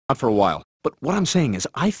Not for a while. But what I'm saying is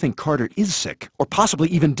I think Carter is sick, or possibly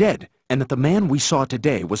even dead, and that the man we saw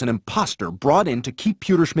today was an imposter brought in to keep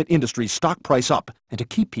Pewterschmidt Industries' stock price up, and to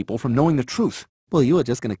keep people from knowing the truth. Well, you are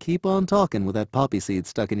just going to keep on talking with that poppy seed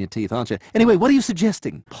stuck in your teeth, aren't you? Anyway, what are you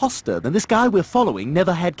suggesting? Imposter? Then this guy we're following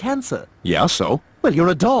never had cancer. Yeah, so? Well, you're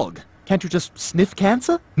a dog. Can't you just sniff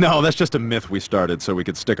cancer? No, that's just a myth we started so we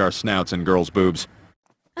could stick our snouts in girls' boobs.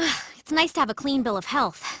 It's nice to have a clean bill of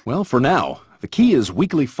health. Well, for now. The key is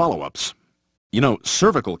weekly follow-ups. You know,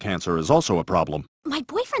 cervical cancer is also a problem. My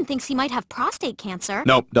boyfriend thinks he might have prostate cancer.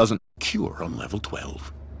 Nope, doesn't. Cure on level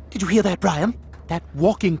 12. Did you hear that, Brian? That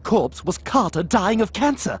walking corpse was Carter dying of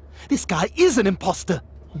cancer. This guy is an imposter.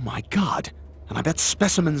 Oh my God. And I bet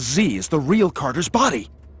Specimen Z is the real Carter's body.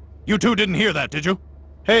 You two didn't hear that, did you?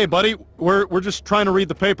 Hey, buddy, we're just trying to read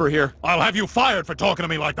the paper here. I'll have you fired for talking to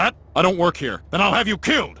me like that. I don't work here. Then I'll have you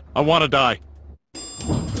killed. I want to die.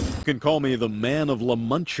 You can call me the Man of La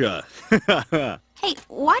Mancha. Hey,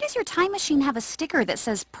 why does your time machine have a sticker that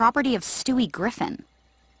says property of Stewie Griffin?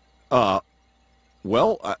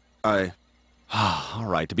 Well, all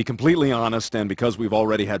right, to be completely honest, and because we've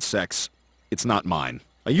already had sex, it's not mine.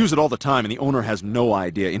 I use it all the time, and the owner has no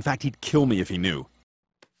idea. In fact, he'd kill me if he knew.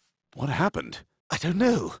 What happened? I don't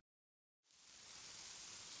know.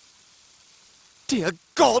 Dear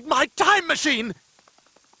God, my time machine!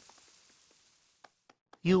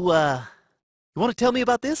 You want to tell me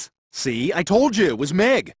about this? See, I told you, it was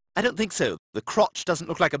Meg. I don't think so. The crotch doesn't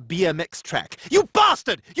look like a BMX track. You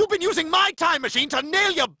bastard! You've been using my time machine to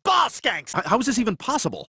nail your bar skanks! How is this even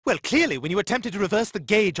possible? Well, clearly, when you attempted to reverse the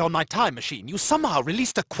gauge on my time machine, you somehow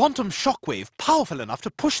released a quantum shockwave powerful enough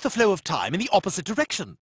to push the flow of time in the opposite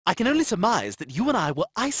direction. I can only surmise that you and I were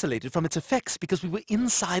isolated from its effects because we were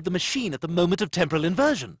inside the machine at the moment of temporal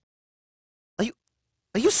inversion.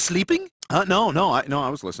 Are you sleeping? No, I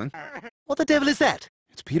was listening. What the devil is that?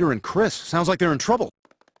 It's Peter and Chris. Sounds like they're in trouble.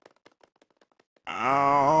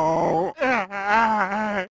 Oh.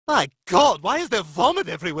 My God, why is there vomit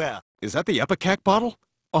everywhere? Is that the Epicac bottle?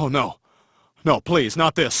 Oh, no. No, please,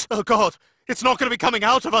 not this. Oh, God, it's not going to be coming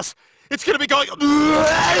out of us. It's going to be going...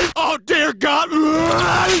 Oh, dear God!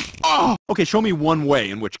 Oh. Okay, show me one way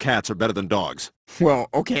in which cats are better than dogs. Well,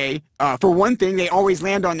 okay. For one thing, they always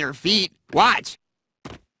land on their feet. Watch.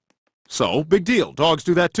 So, big deal. Dogs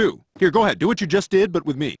do that too. Here, go ahead. Do what you just did, but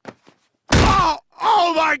with me. Oh!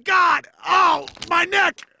 Oh my God! Oh! My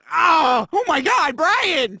neck! Oh! Oh my God,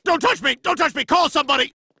 Brian! Don't touch me! Don't touch me! Call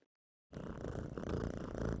somebody!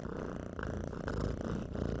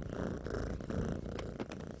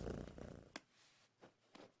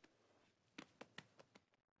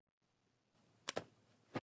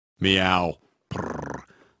 Meow. Purr.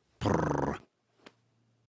 Purr.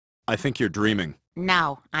 I think you're dreaming.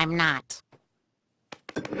 No, I'm not.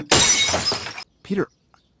 Peter,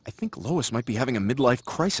 I think Lois might be having a midlife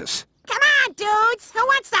crisis. Come on, dudes! Who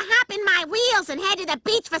wants to hop in my wheels and head to the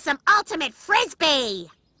beach for some ultimate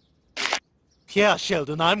frisbee? Yeah,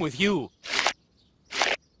 Sheldon, I'm with you.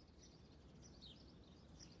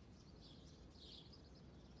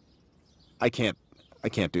 I can't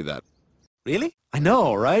do that. Really? I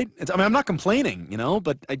know, right? I mean, I'm not complaining, you know,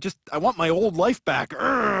 but I want my old life back.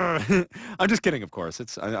 Urgh. I'm just kidding, of course.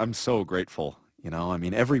 I'm so grateful, you know. I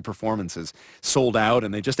mean, every performance is sold out,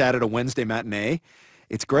 and they just added a Wednesday matinee.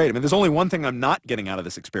 It's great. I mean, there's only one thing I'm not getting out of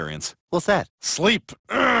this experience. What's that? Sleep.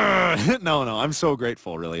 Urgh. No, I'm so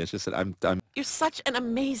grateful, really. It's just that I'm... You're such an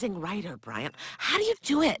amazing writer, Brian. How do you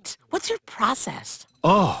do it? What's your process?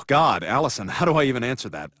 Oh, God, Allison, how do I even answer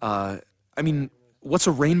that? I mean, what's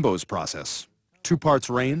a rainbow's process? 2 parts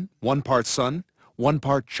rain, 1 part sun, 1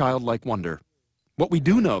 part childlike wonder. What we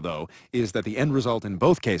do know, though, is that the end result in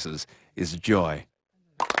both cases is joy.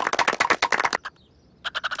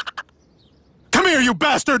 Come here, you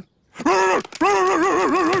bastard!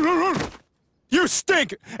 You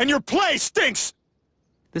stink, and your play stinks!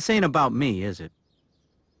 This ain't about me, is it?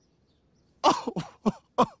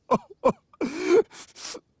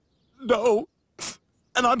 No,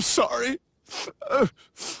 and I'm sorry.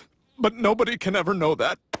 But nobody can ever know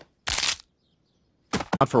that.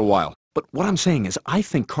 Not for a while. But what I'm saying is I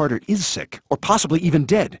think Carter is sick, or possibly even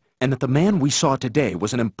dead, and that the man we saw today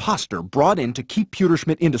was an imposter brought in to keep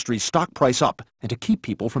Pewterschmidt Industries' stock price up, and to keep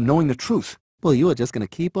people from knowing the truth. Well, you are just going to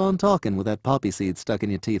keep on talking with that poppy seed stuck in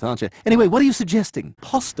your teeth, aren't you? Anyway, what are you suggesting?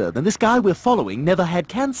 Imposter? Then this guy we're following never had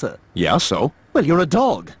cancer. Yeah, so? Well, you're a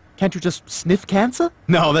dog. Can't you just sniff cancer?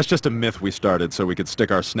 No, that's just a myth we started so we could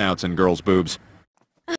stick our snouts in girls' boobs.